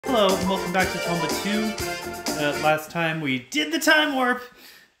Hello, and welcome back to Tomba 2. Last time we did the time warp,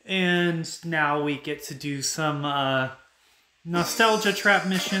 and now we get to do some nostalgia trap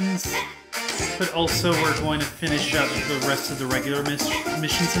missions, but also we're going to finish up the rest of the regular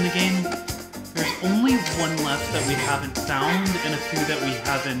missions in the game. There's only one left that we haven't found, and a few that we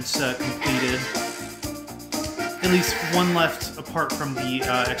haven't completed. At least one left apart from the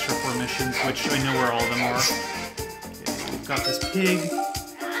extra 4 missions, which I know where all of them are. Okay, we've got this pig.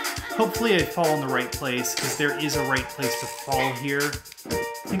 Hopefully I fall in the right place, because there is a right place to fall here.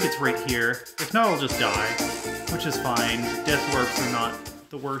 I think it's right here. If not, I'll just die, which is fine. Death warps are not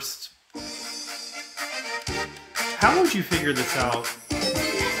the worst. How would you figure this out?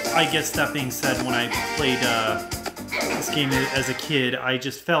 I guess that being said, when I played this game as a kid, I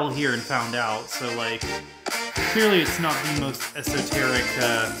just fell here and found out, so like, clearly it's not the most esoteric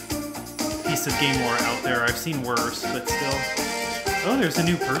piece of game lore out there. I've seen worse, but still. Oh, there's a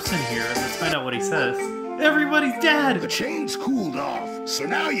new person here. Let's find out what he says. Everybody's dead! The chain's cooled off, so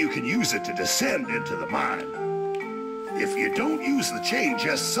now you can use it to descend into the mine. If you don't use the chain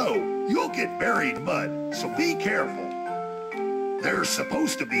just so, you'll get buried mud, so be careful. There's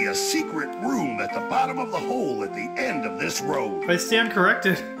supposed to be a secret room at the bottom of the hole at the end of this road. I stand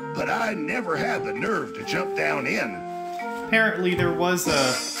corrected. But I never had the nerve to jump down in. Apparently there was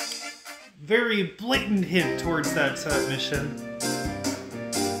a very blatant hint towards that mission.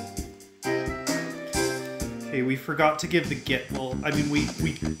 Okay, we forgot to give the get-well. I mean, we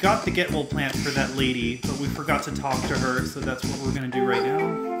got the get-well plant for that lady, but we forgot to talk to her, so that's what we're gonna do right now.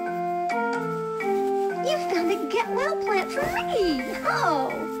 You found a get-well plant for me!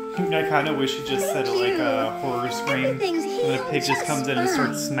 Oh! I kind of wish you just said it like a horror scream. And the pig just comes in and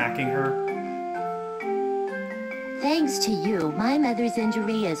starts smacking her. Thanks to you, my mother's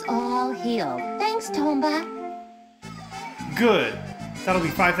injury is all healed. Thanks, Tomba. Good. That'll be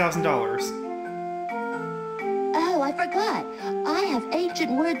 $5,000. Oh, I forgot. I have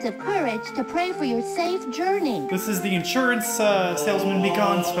ancient words of courage to pray for your safe journey. This is the insurance salesman be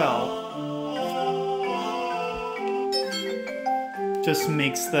gone spell. Just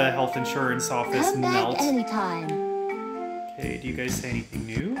makes the health insurance office Come melt. back anytime. Okay, do you guys say anything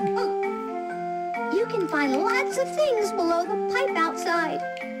new? You can find lots of things below the pipe outside.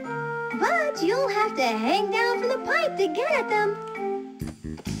 But you'll have to hang down from the pipe to get at them.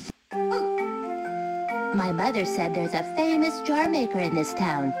 My mother said there's a famous jar maker in this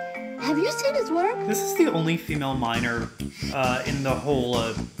town. Have you seen his work? This is the only female miner in the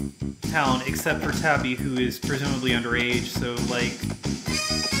whole town, except for Tabby, who is presumably underage, so, like...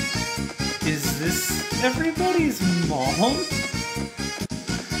 Is this everybody's mom?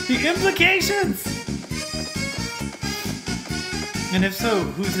 The implications! And if so,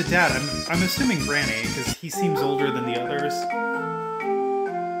 who's the dad? I'm assuming Granny, because he seems older than the others.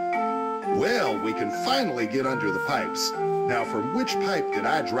 Well, we can finally get under the pipes. Now, from which pipe did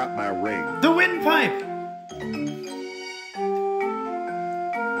I drop my ring? The windpipe!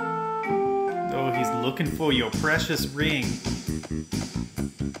 Oh, he's looking for your precious ring.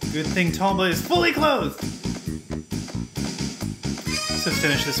 Good thing Tomba is fully clothed! To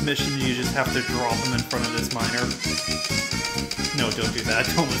finish this mission, you just have to drop him in front of this miner. No, don't do that.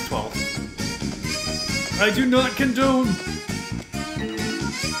 Tomba's 12. I do not condone!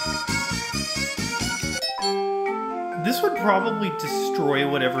 This would probably destroy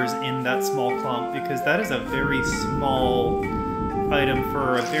whatever's in that small clump, because that is a very small item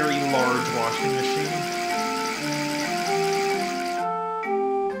for a very large washing machine.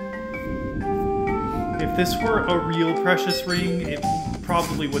 If this were a real precious ring, it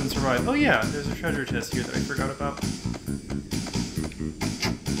probably wouldn't survive. Oh yeah, there's a treasure chest here that I forgot about.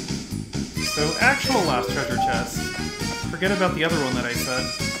 So, actual last treasure chest. Forget about the other one that I said.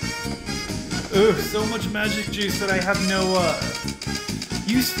 Ugh, so much magic juice that I have no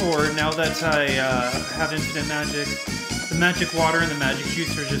use for now that I have infinite magic. The magic water and the magic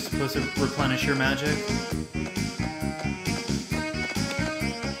juice are just supposed to replenish your magic.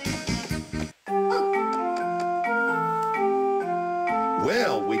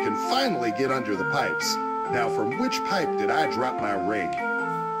 Well, we can finally get under the pipes. Now, from which pipe did I drop my ring?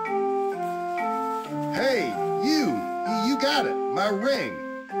 Hey, you got it, my ring.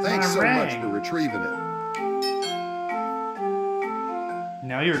 Thanks so much for retrieving it.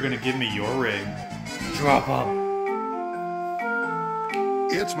 Now you're gonna give me your ring. Drop him.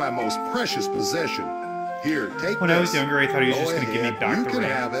 It's my most precious possession. Here, take this. When I was younger, I thought he was just gonna give me back the ring. You can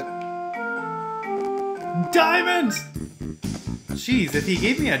have it. Diamonds! Jeez, if he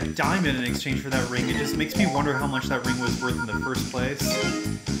gave me a diamond in exchange for that ring, it just makes me wonder how much that ring was worth in the first place.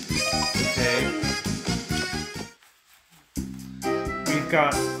 Okay.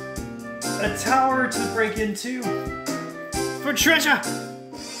 got a tower to break into for treasure!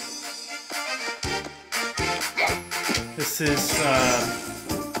 This is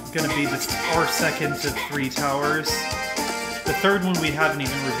gonna be our second to 3 towers. The third one we haven't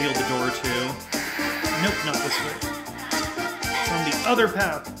even revealed the door to. Nope, not this way. It's on the other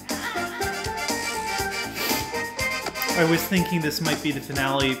path. I was thinking this might be the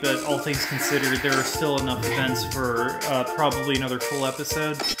finale, but all things considered, there are still enough events for probably another full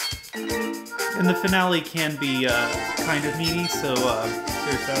episode. And the finale can be kind of meaty, so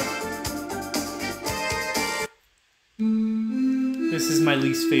there's that. This is my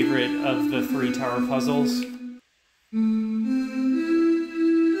least favorite of the 3 tower puzzles.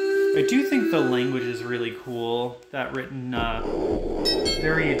 I do think the language is really cool. That written,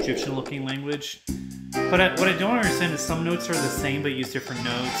 very Egyptian-looking language. But what I don't understand is some notes are the same but use different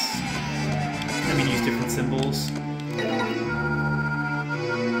notes. I mean, use different symbols.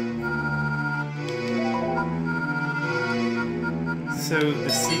 So the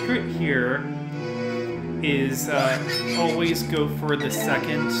secret here is always go for the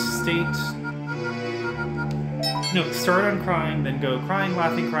second state. No, start on crying, then go crying,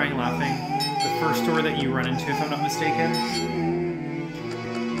 laughing, laughing. The first door that you run into, if I'm not mistaken.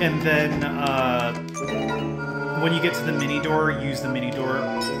 And then, when you get to the mini door, use the mini door.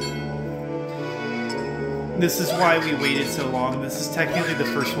 This is why we waited so long. This is technically the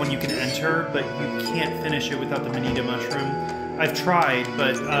first one you can enter, but you can't finish it without the Manita mushroom. I've tried,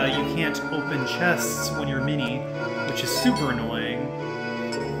 but you can't open chests when you're mini, which is super annoying.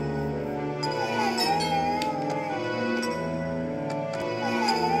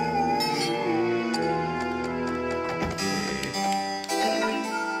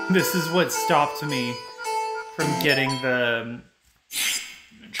 This is what stopped me from getting the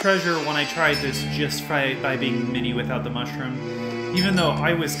treasure when I tried this just by being mini without the mushroom. Even though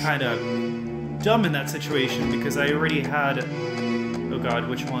I was kind of dumb in that situation because I already had... Oh god,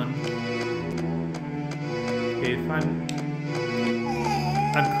 which one? Okay, if I'm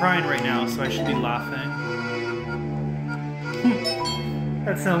crying right now, so I should be laughing.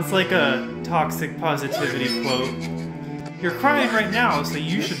 That sounds like a toxic positivity quote. You're crying right now, so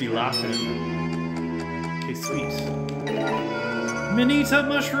you should be laughing. Okay, sweet. Manita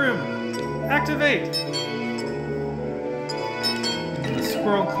mushroom! Activate! And the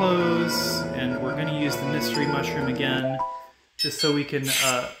squirrel close, and we're gonna use the mystery mushroom again, just so we can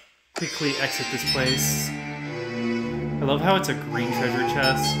quickly exit this place. I love how it's a green treasure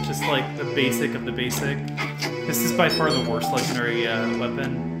chest, just like the basic of the basic. This is by far the worst legendary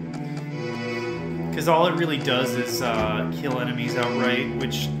weapon. Because all it really does is kill enemies outright,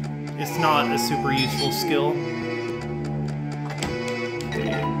 which is not a super useful skill.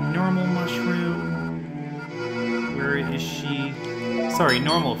 Okay, normal mushroom. Where is she? Sorry,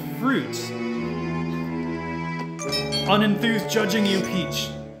 normal fruit. Unenthused judging you, Peach.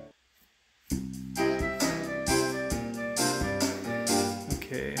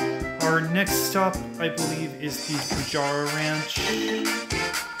 Okay, our next stop, I believe, is the Pujara Ranch.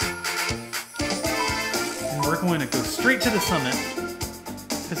 We're going to go straight to the summit,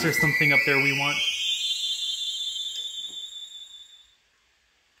 because there's something up there we want.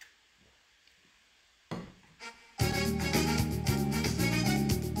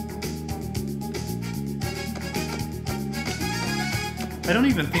 I don't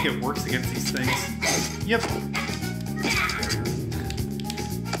even think it works against these things. Yep.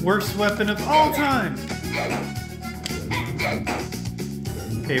 Worst weapon of all time!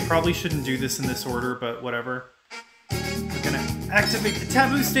 Okay, probably shouldn't do this in this order, but whatever. We're gonna activate the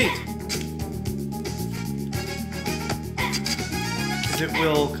taboo state! Because it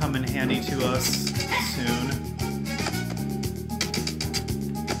will come in handy to us soon.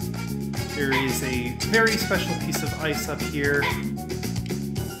 There is a very special piece of ice up here.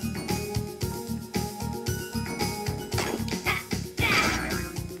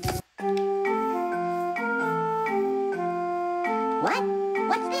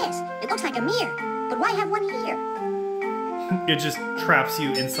 It just traps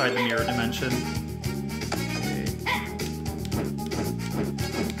you inside the mirror dimension. Okay.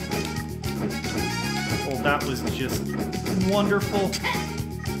 Well, that was just wonderful.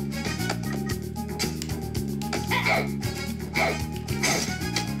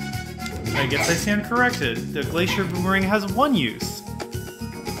 I guess I stand corrected. The Glacier Boomerang has 1 use.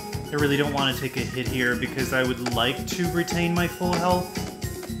 I really don't want to take a hit here because I would like to retain my full health.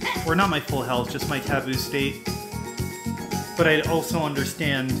 Or not my full health, just my taboo state. But I'd also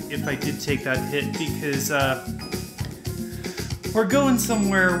understand if I did take that hit because we're going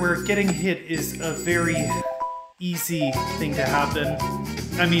somewhere where getting hit is a very easy thing to happen.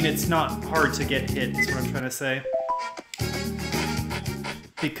 I mean, it's not hard to get hit, is what I'm trying to say.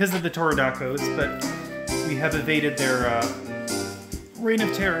 Because of the Torodacos, but we have evaded their reign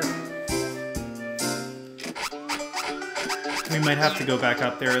of terror. We might have to go back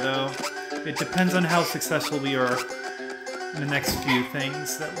up there, though. It depends on how successful we are in the next few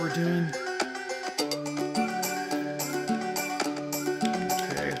things that we're doing.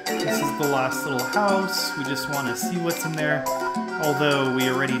 Okay, this is the last little house. We just want to see what's in there. Although we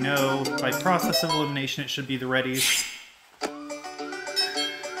already know, by process of elimination, it should be the readies.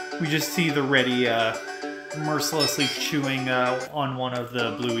 We just see the ready mercilessly chewing on one of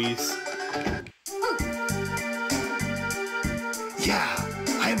the blueies. Yeah,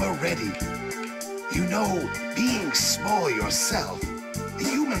 I'm a ready. You know, being small yourself,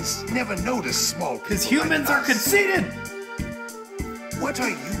 humans never notice small people. Because humans like are us. conceited! What are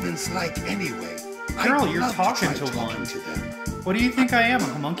humans like anyway? Girl, I'd you're love talking try to one. to them. What do you think I am, a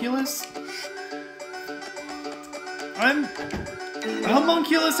homunculus?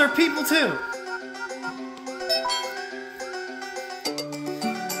 Homunculus are people too!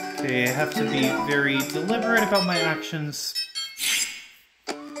 Okay, I have to be very deliberate about my actions.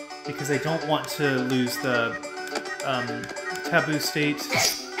 Because I don't want to lose the taboo state.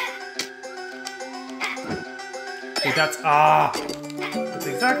 Okay, that's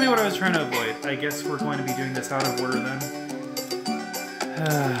exactly what I was trying to avoid. I guess we're going to be doing this out of order then.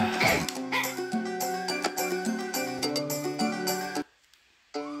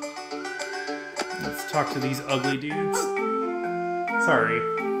 Let's talk to these ugly dudes. Sorry.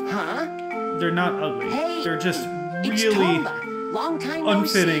 Huh? They're not ugly. Hey, they're just It's really Tomba. Long time no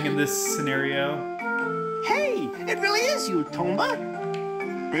unfitting see. in this scenario. Hey, it really is you, Tomba.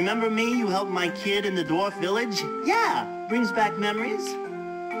 Remember me? You helped my kid in the dwarf village? Yeah, brings back memories.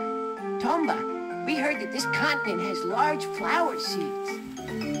 Tomba, we heard that this continent has large flower seeds.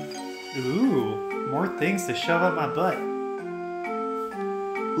 Ooh, more things to shove up my butt.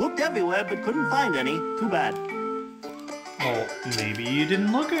 Looked everywhere, but couldn't find any. Too bad. Well, maybe you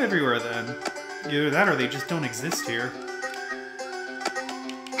didn't look everywhere then. Either that or they just don't exist here.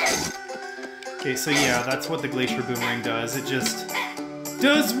 Okay, so yeah, that's what the Glacier Boomerang does. It just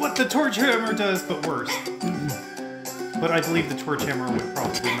does what the Torch Hammer does, but worse. But I believe the Torch Hammer would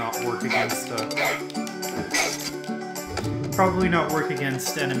probably not work against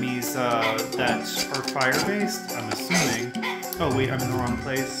enemies that are fire-based, I'm assuming. Oh wait, I'm in the wrong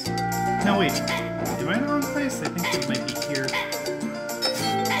place. No wait, am I in the wrong place? I think we might be here.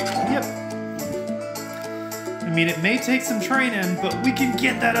 Yep. I mean, it may take some training, but we can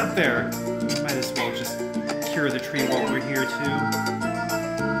get that up there. We might as well just cure the tree while we're here too.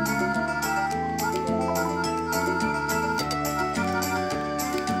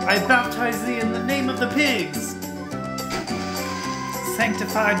 I baptize thee in the name of the pigs!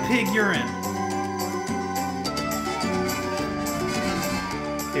 Sanctified pig urine.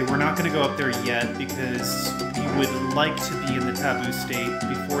 Okay, we're not going to go up there yet because we would like to be in the taboo state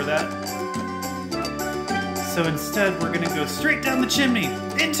before that. So instead, we're going to go straight down the chimney,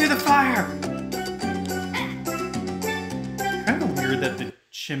 into the fire! Kind of weird that the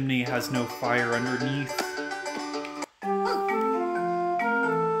chimney has no fire underneath.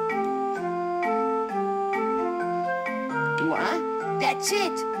 What? That's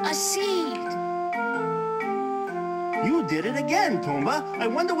it! A seed! You did it again, Tomba. I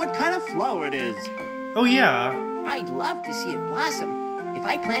wonder what kind of flower it is. Oh yeah, I'd love to see it blossom. If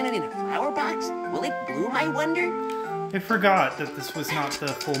I plant it in a flower box, will it bloom, I wonder? I forgot that this was not the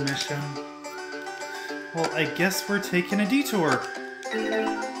full mission. Well, I guess we're taking a detour.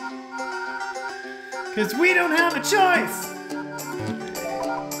 Because we don't have a choice!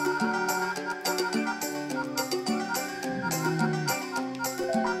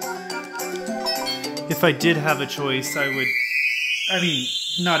 If I did have a choice, I would... I mean,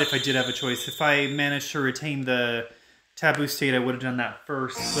 not if I did have a choice. If I managed to retain the taboo state, I would have done that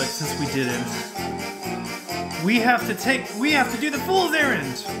first. But since we didn't, we have to do the fool's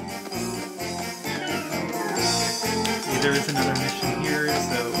errand! Okay, there is another mission here,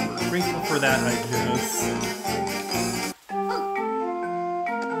 so we're grateful for that, I guess.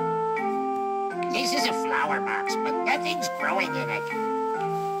 This is a flower box, but nothing's growing in it.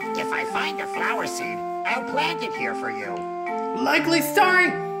 If I find a flower seed, I'll plant it here for you. Likely story!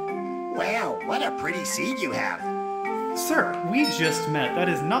 Well, what a pretty seed you have. Sir, we just met. That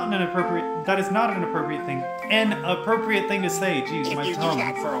is not an appropriate thing. An appropriate thing to say. Jeez, If my you do tongue.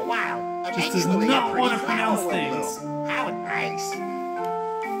 that for a while, Just does eventually not a pretty want to flower pronounce will things. bloom. How nice.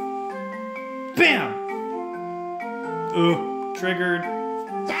 Bam! Ooh, triggered.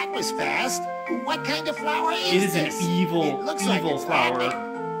 That was fast. What kind of flower is It is an this? evil, It looks like evil it's flower.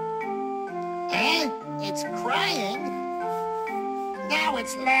 laughing. Eh? It's crying? Now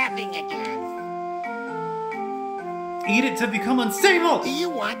it's laughing again. Eat it to become unstable! Do you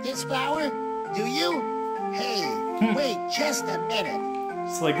want this flower? Do you? Hey, wait just a minute.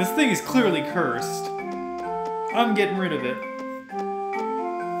 It's like, this thing is clearly cursed. I'm getting rid of it.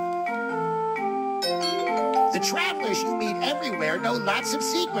 The travelers you meet everywhere know lots of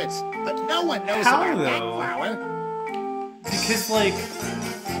secrets, but no one knows How, about that though? flower. Because, like,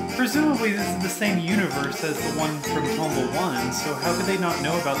 presumably this is the same universe as the one from Tomba 1, so how could they not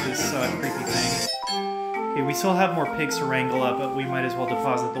know about this creepy thing? Okay, we still have more pigs to wrangle up, but we might as well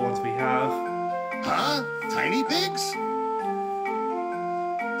deposit the ones we have. Huh? Tiny pigs?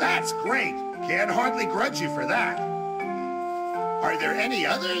 That's great. Can't hardly grudge you for that. Are there any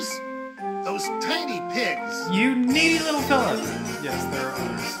others? Those tiny pigs. You needy little fella! Yes, there are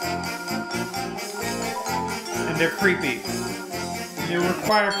others. And they're creepy. They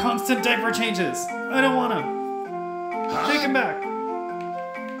require constant diaper changes. I don't want them. Huh? Take them back.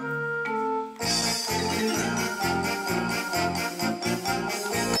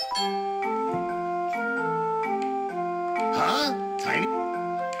 Huh? Tiny.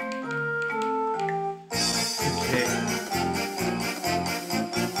 Okay.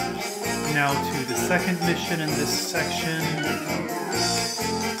 Now to the second mission in this section.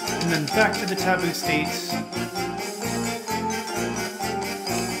 And then back to the taboo state.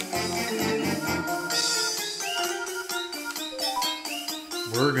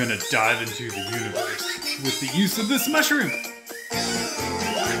 We're gonna dive into the universe with the use of this mushroom!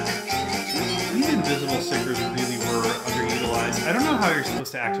 These invisible stickers really were underutilized. I don't know how you're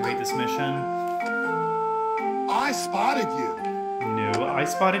supposed to activate this mission. I spotted you. No, I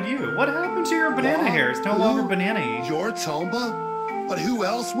spotted you. What happened to your banana What? hair? It's no longer banana-y. You're Tomba? But who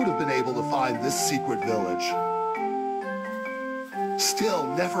else would have been able to find this secret village? Still,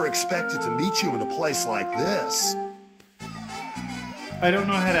 never expected to meet you in a place like this. I don't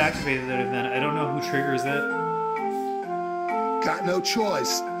know how to activate that event. I don't know who triggers it. Got no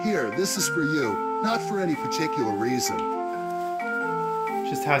choice. Here, this is for you. Not for any particular reason.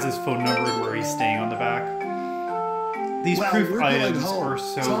 Just has his phone number and where he's staying on the back. These Well, proof we're going items home. are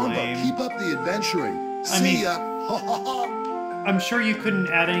so Tomba, lame. keep up the adventuring. I See mean- ya. I'm sure you couldn't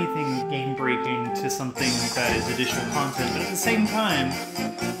add anything game-breaking to something that is additional content, but at the same time,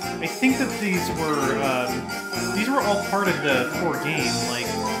 I think that these were all part of the core game. Like,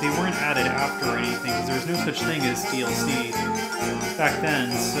 they weren't added after or anything, because there was no such thing as DLC back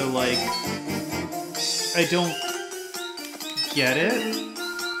then, so, like, I don't get it,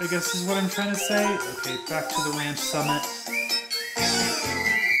 I guess is what I'm trying to say. Okay, back to the ranch summit.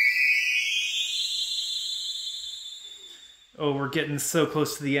 Oh, we're getting so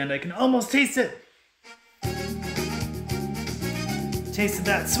close to the end, I can almost taste it! Tasted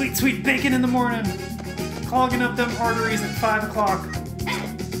that sweet, sweet bacon in the morning! Clogging up them arteries at 5 o'clock.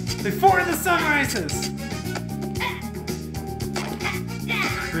 Before the sun rises!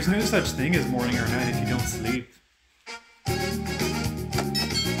 There's no such thing as morning or night if you don't sleep.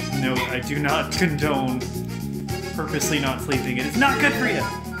 No, I do not condone purposely not sleeping. It is not good for you!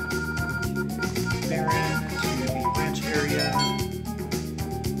 Baron to the ranch area.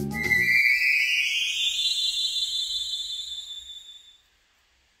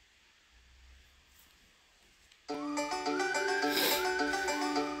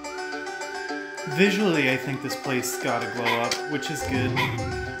 Visually, I think this place got a glow up, which is good.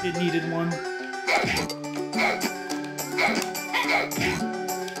 It needed one.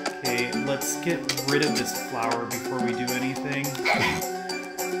 Okay, let's get rid of this flower before we do anything.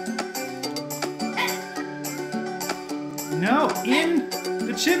 No, in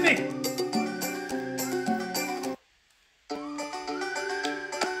the chimney!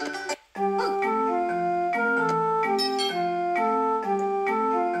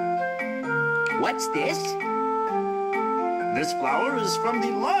 What's this? This flower is from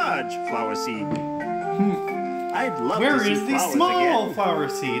the large flower seed. I'd love Where to see is the flowers small again. flower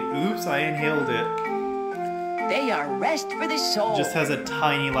seed? Oops, I inhaled it. They are rest for the soul. It just has a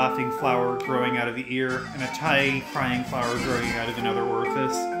tiny laughing flower growing out of the ear, and a tiny crying flower growing out of another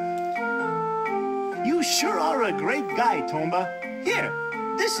orifice. You sure are a great guy, Tomba. Here,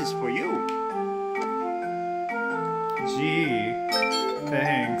 this is for you. Gee,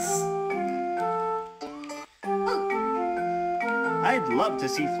 thanks. I'd love to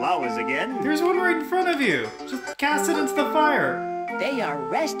see flowers again. There's one right in front of you. Just cast it into the fire. They are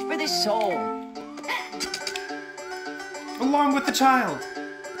rest for the soul. Along with the child.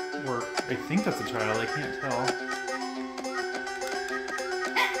 Or, I think that's a child, I can't tell.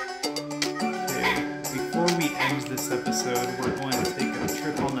 end this episode. We're going to take a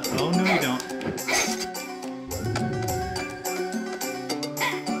trip on the... Oh, no, we don't.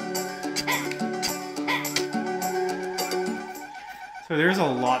 So there's a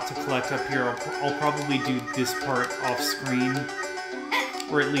lot to collect up here. I'll probably do this part off screen.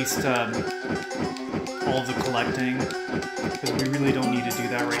 Or at least all of the collecting. Because we really don't need to do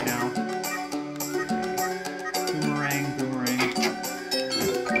that right now. Boomerang, boomerang.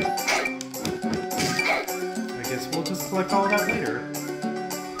 I guess we'll just collect all that later.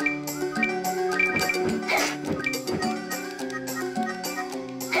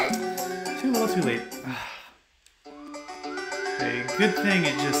 Too little, too late. Okay, good thing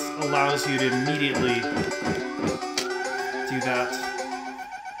it just allows you to immediately do that.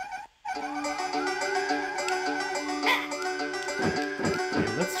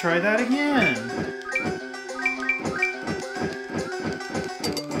 Okay, let's try that again.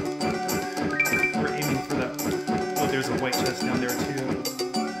 We're aiming for that. Oh, there's a white chest down there too.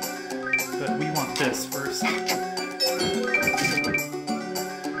 But we want this first.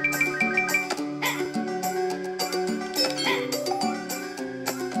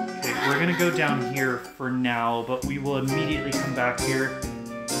 We're gonna go down here for now, but we will immediately come back here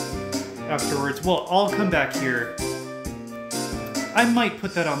afterwards. Well, I'll come back here. I might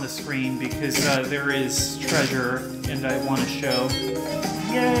put that on the screen because there is treasure and I want to show.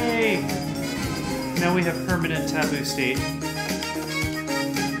 Yay! Now we have permanent taboo state.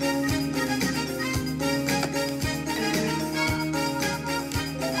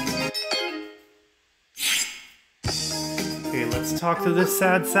 Okay, let's talk to this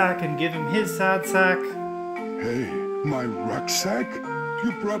sad sack and give him his sad sack. Hey, my rucksack?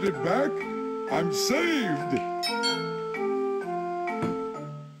 You brought it back? I'm saved!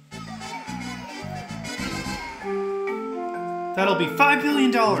 That'll be $5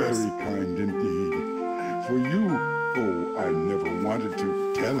 billion! Very kind indeed. For you, oh, I never wanted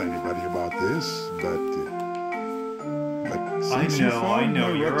to tell anybody about this, but since you I found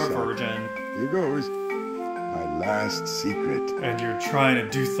know, my you're a rucksack, virgin. Here goes. My last secret. And you're trying to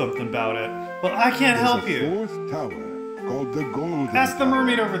do something about it. Well, I can't help There's a you. fourth tower called the Golden Ask the Tower.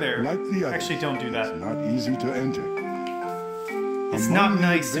 mermaid over there. Like the others, Actually, don't do that. It's not easy to enter. It's Among not the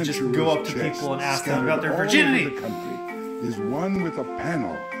nice to just go up to adventurers' people and ask chests them about their scattered all virginity. over the country is one with a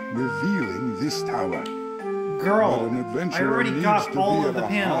panel revealing this tower. But Girl, an I adventurer already needs got to all be of the at a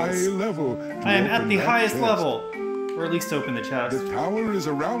panels. high level to I am at open the that highest chest. level. Or at least open the chest. The tower is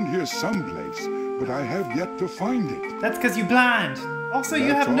around here someplace, but I have yet to find it. That's because you blind. Also, you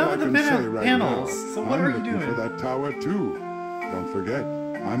That's have none all of the I can say right panels. now. So what I'm are you looking doing? for that tower too. Don't forget,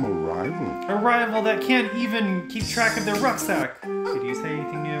 I'm a rival. A rival that can't even keep track of their rucksack. Did you say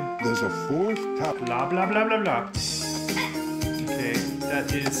anything new? There's a fourth tower. Blah, blah, blah, blah, blah. Okay,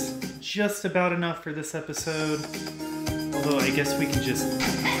 that is just about enough for this episode. Although I guess we can just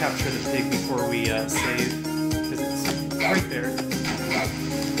capture the pig before we save. Because it's right there.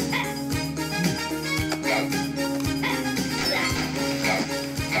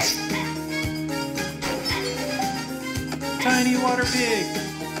 Tiny water pig!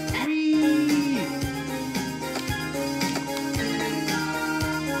 Whee!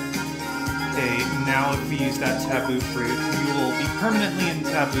 Okay, now if we use that taboo fruit, we will be permanently in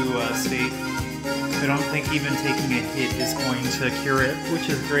taboo state. I don't think even taking a hit is going to cure it, which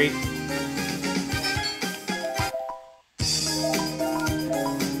is great.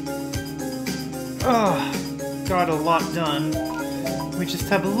 Oh, got a lot done. We just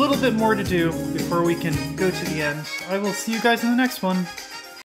have a little bit more to do before we can go to the end. I will see you guys in the next one.